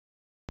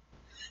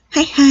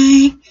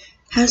Hi,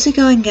 how's it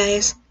going,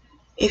 guys?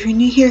 If you're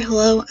new here,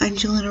 hello, I'm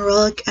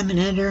jalunaberry. I'm an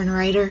editor and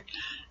writer.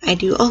 I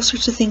do all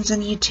sorts of things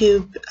on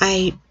YouTube.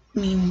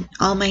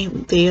 All my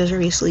videos are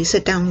basically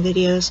sit-down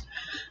videos,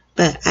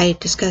 but I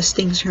discuss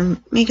things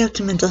from makeup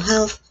to mental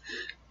health,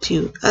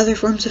 to other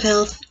forms of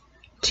health,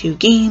 to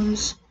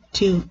games,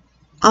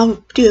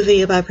 I'll do a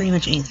video about pretty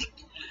much anything.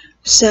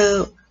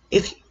 So,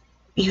 if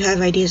you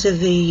have ideas of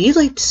video you'd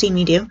like to see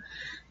me do,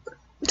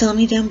 tell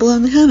me down below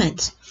in the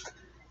comments.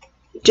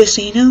 Just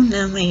so you know,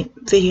 none of my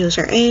videos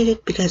are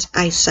edited because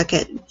I suck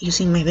at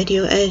using my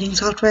video editing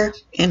software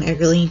and I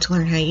really need to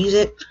learn how to use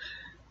it.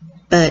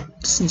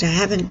 But since I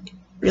haven't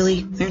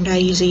really learned how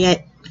to use it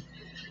yet,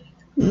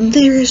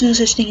 there is no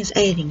such thing as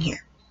editing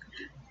here.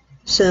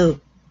 So,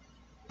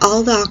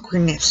 all the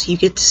awkwardness, you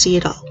get to see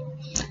it all.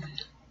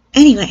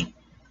 Anyway,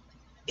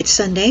 it's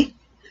Sunday,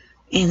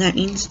 and that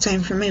means it's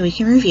time for my week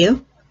in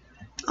review.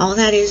 All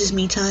that is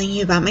me telling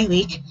you about my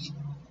week,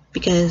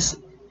 because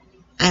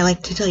I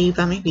like to tell you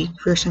about my week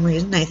for some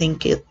reason. I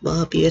think it will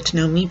help you get to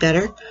know me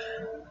better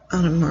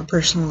on a more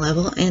personal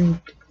level,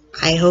 and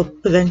I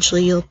hope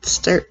eventually you'll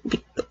start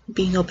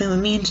being open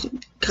with me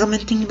and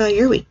commenting about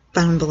your week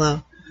down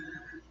below.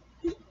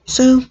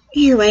 So,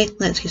 either way,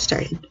 let's get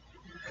started.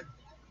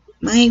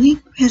 My week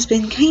has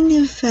been kind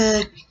of,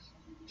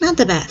 not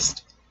the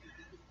best.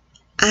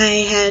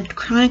 I had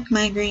chronic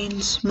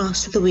migraines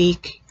most of the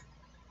week,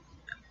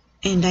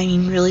 and I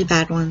mean really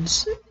bad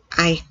ones.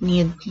 I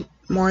needed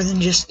more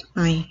than just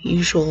my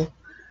usual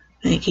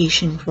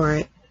medication for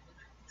it.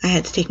 I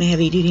had to take my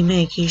heavy-duty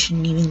medication,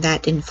 and even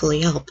that didn't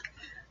fully help.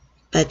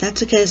 But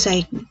that's because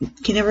I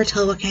can never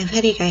tell what kind of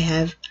headache I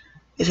have,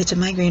 if it's a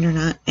migraine or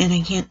not, and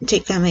I can't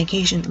take that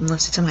medication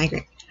unless it's a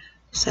migraine.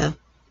 So,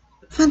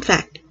 fun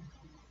fact.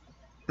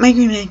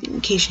 Migraine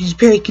medication is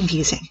very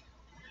confusing.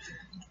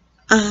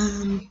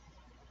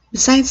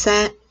 Besides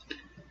that,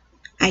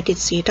 I did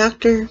see a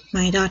doctor,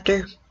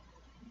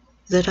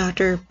 the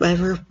doctor,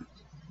 whoever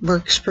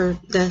works for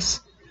this,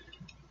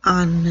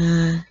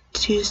 on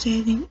Tuesday,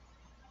 I think.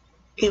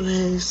 It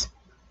was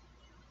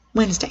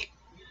Wednesday,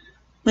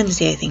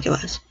 I think it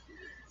was.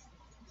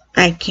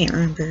 I can't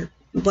remember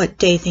what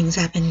day things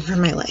happened for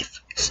my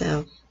life,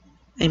 so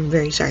I'm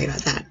very sorry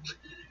about that.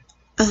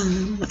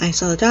 I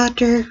saw the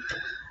doctor.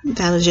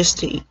 That was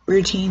just a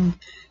routine,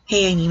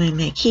 hey, I need my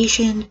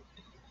medication.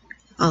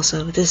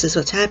 Also, this is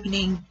what's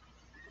happening.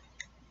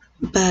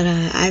 But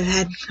I've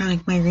had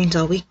chronic migraines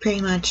all week pretty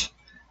much.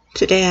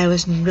 Today I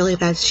was in really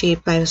bad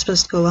shape. I was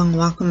supposed to go on a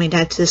walk with my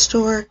dad to the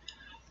store.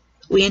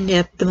 We ended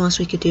up, the most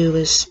we could do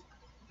was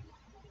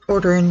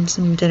order in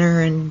some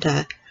dinner and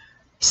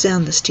sit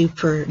on the stoop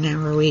for an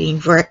hour waiting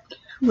for it,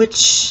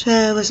 which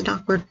was an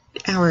awkward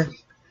hour.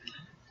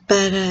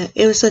 But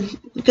it was a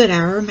good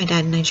hour. My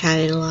dad and I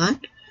chatted a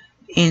lot,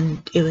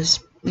 and it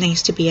was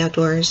nice to be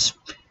outdoors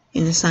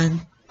in the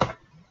sun,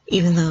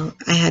 even though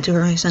I had to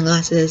wear my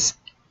sunglasses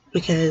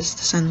because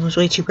the sun was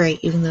way too bright,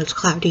 even though it's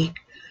cloudy.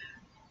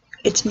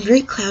 It's been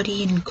very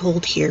cloudy and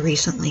cold here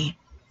recently.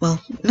 Well,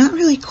 not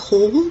really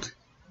cold.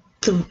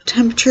 The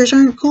temperatures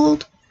aren't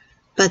cold,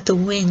 but the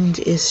wind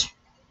is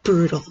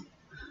brutal.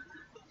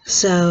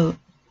 So,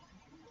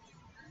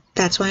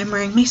 that's why I'm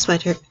wearing my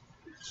sweater,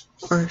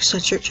 or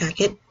sweatshirt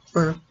jacket,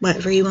 or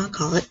whatever you want to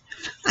call it.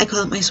 I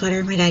call it my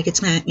sweater. My dad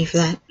gets mad at me for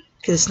that,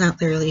 because it's not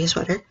literally a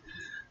sweater.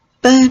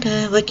 But,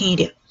 what can you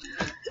do?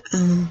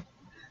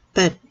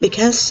 But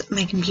because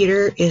my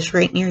computer is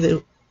right near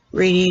the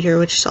radiator,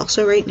 which is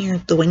also right near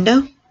the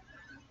window,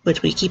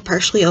 which we keep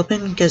partially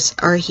open because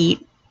our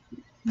heat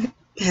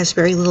has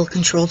very little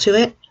control to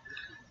it,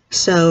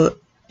 so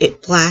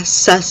it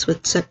blasts us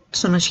with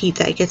so much heat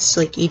that it gets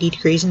to like 80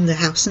 degrees in the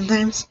house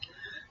sometimes,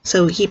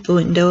 so we keep the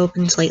window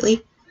open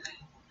slightly,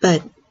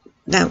 but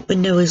that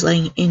window is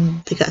letting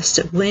in the gust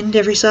of wind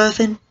every so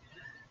often,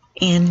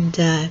 and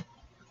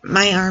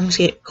my arms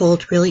get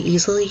cold really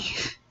easily.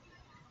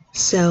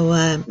 So,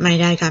 my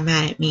dad got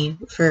mad at me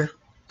for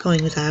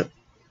going without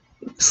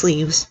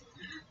sleeves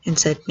and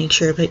said, make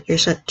sure to put your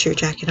sweatshirt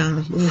jacket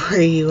on before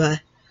you,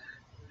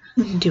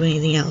 do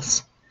anything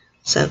else.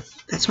 So,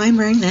 that's why I'm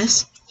wearing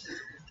this.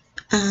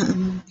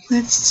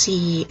 Let's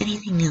see,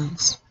 anything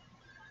else?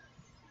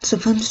 Some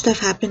fun stuff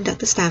happened at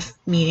the staff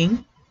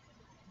meeting,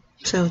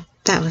 so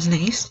that was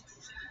nice.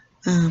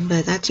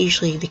 But that's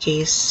usually the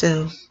case,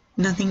 so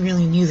nothing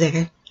really new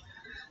there.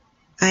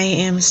 I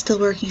am still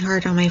working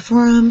hard on my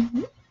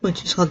forum,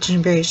 which is called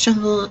Jalunaberry's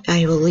Jungle.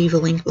 I will leave a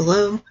link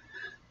below.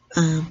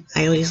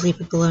 I always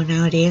leave it below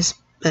nowadays,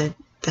 but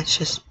that's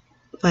just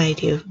what I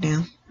do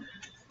now.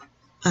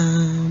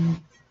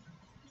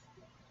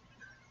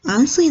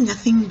 Honestly,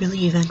 nothing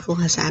really eventful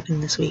has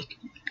happened this week.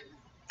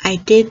 I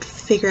did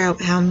figure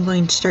out how I'm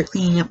going to start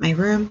cleaning up my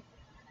room.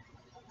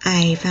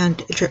 I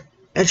found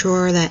a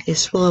drawer that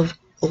is full of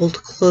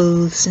old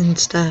clothes and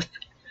stuff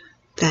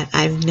that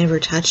I've never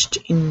touched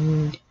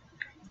in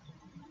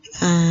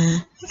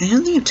I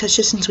don't think I've touched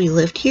it since we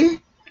lived here,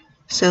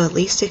 so at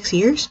least 6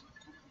 years.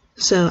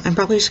 So I'm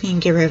probably just going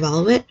to get rid of all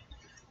of it,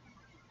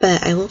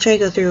 but I will try to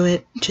go through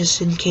it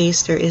just in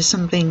case there is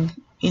something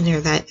in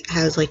there that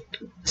has like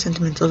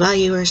sentimental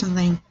value or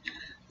something.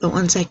 But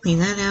once I clean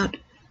that out,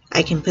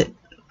 I can put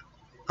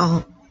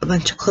a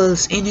bunch of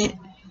clothes in it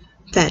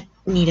that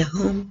need a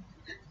home,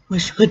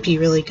 which would be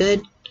really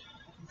good.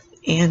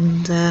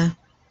 And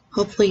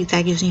hopefully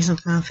that gives me some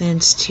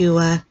confidence to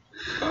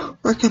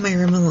work on my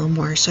room a little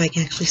more so I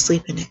can actually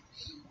sleep in it.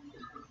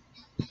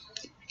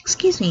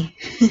 Excuse me.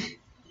 A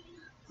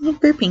little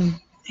burping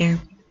there.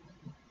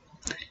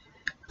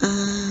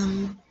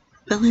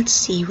 But let's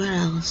see, what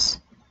else?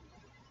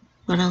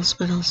 What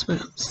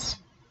else?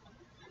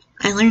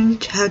 I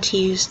learned how to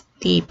use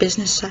the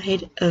business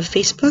side of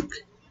Facebook.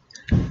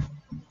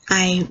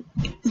 I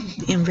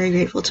am very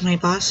grateful to my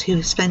boss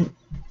who spent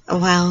a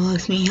while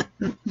with me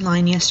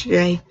online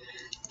yesterday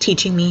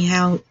teaching me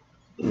how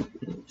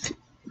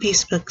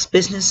Facebook's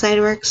business side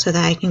works so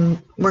that I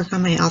can work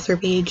on my author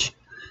page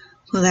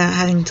without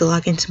having to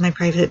log into my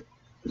private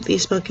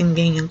Facebook and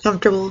being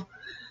uncomfortable,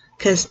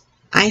 because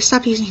I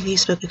stopped using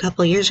Facebook a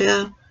couple years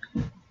ago.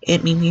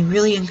 It made me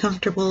really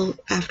uncomfortable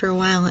after a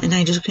while and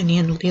I just couldn't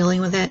handle dealing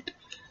with it,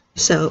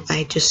 so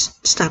I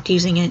just stopped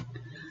using it.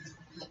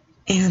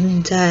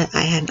 And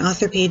I had an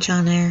author page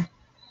on there,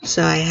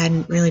 so I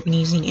hadn't really been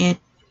using it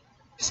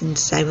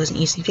since I wasn't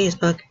using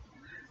Facebook.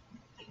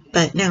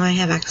 But now I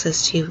have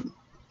access to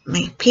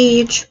my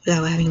page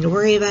without having to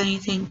worry about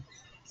anything,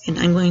 and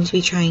I'm going to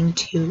be trying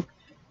to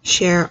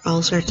share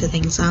all sorts of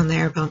things on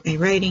there about my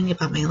writing,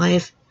 about my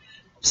life,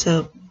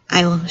 so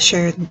I will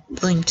share the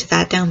link to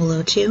that down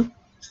below too.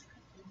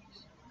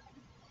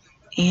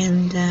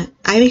 And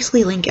I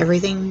basically link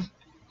everything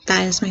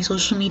that is my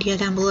social media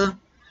down below,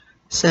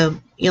 so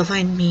you'll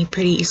find me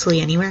pretty easily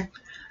anywhere.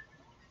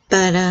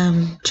 But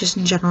just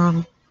in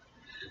general,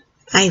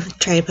 I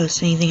try to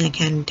post anything I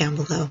can down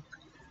below.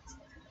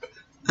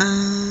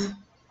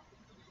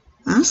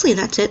 Honestly,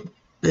 that's it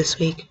this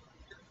week.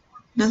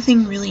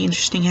 Nothing really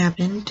interesting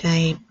happened.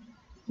 I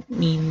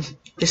mean,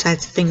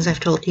 besides the things I've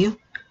told you,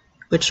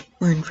 which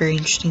weren't very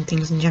interesting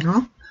things in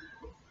general.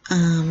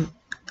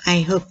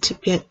 I hope to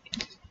get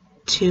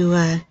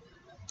to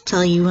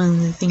tell you one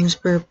of the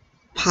things we're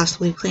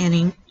possibly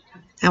planning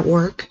at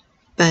work,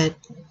 but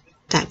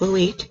that will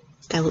wait.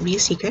 That will be a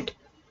secret.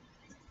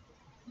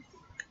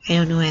 I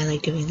don't know why I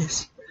like doing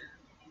this.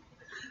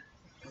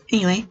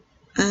 Anyway,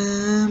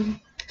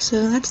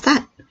 so that's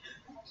that.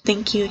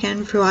 Thank you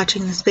again for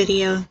watching this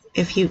video.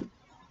 If you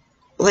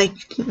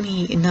liked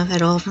me enough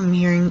at all from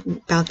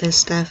hearing about this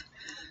stuff,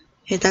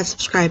 hit that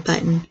subscribe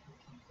button.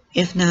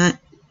 If not,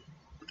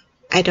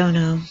 I don't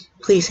know.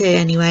 Please hit it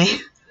anyway.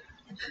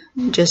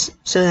 Just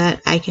so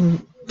that I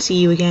can see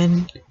you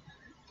again.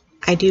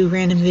 I do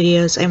random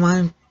videos. I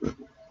want to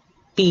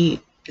be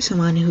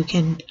someone who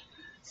can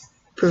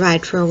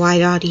provide for a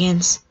wide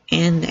audience,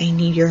 and I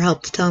need your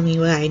help to tell me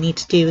what I need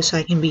to do so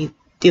I can be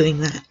doing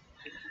that.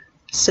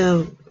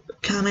 So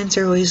comments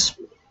are always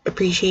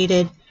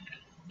appreciated,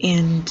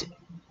 and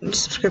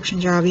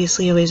subscriptions are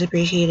obviously always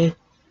appreciated,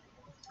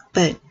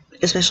 but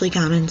especially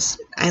comments.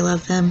 I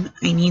love them.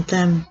 I need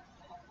them.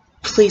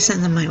 Please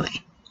send them my way.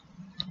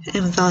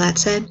 And with all that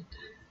said,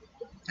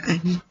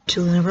 I'm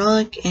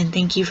jalunaberry, and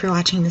thank you for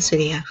watching this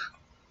video.